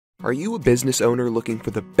Are you a business owner looking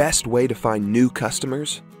for the best way to find new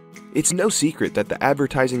customers? It's no secret that the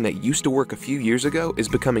advertising that used to work a few years ago is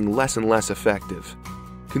becoming less and less effective.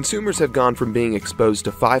 Consumers have gone from being exposed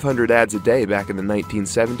to 500 ads a day back in the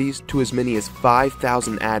 1970s to as many as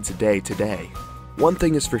 5,000 ads a day today. One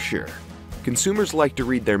thing is for sure, consumers like to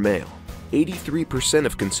read their mail. 83%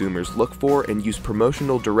 of consumers look for and use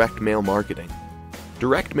promotional direct mail marketing.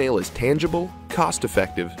 Direct mail is tangible,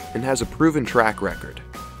 cost-effective, and has a proven track record.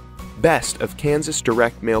 Best of Kansas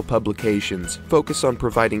direct mail publications focus on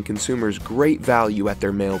providing consumers great value at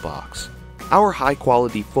their mailbox. Our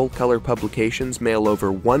high-quality full-color publications mail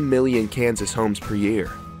over 1 million Kansas homes per year.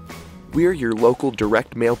 We're your local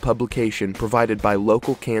direct mail publication provided by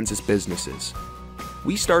local Kansas businesses.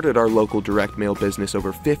 We started our local direct mail business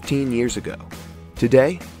over 15 years ago.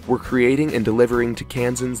 Today, we're creating and delivering to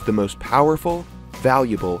Kansans the most powerful,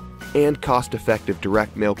 valuable, and cost-effective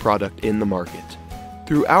direct mail product in the market.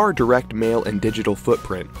 Through our direct mail and digital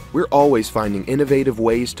footprint, we're always finding innovative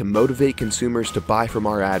ways to motivate consumers to buy from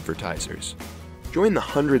our advertisers. Join the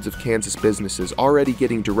hundreds of Kansas businesses already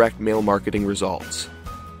getting direct mail marketing results.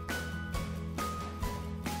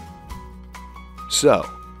 So,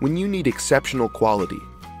 when you need exceptional quality,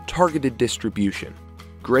 targeted distribution,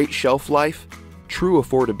 great shelf life, true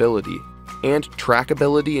affordability, and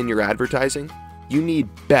trackability in your advertising, you need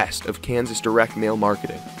Best of Kansas direct mail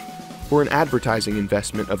marketing. For an advertising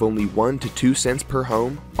investment of only 1 to 2 cents per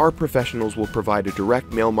home, our professionals will provide a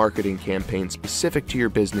direct mail marketing campaign specific to your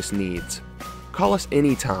business needs. Call us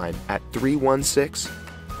anytime at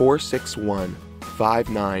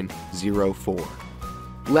 316-461-5904.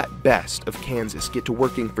 Let Best of Kansas get to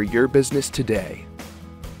working for your business today.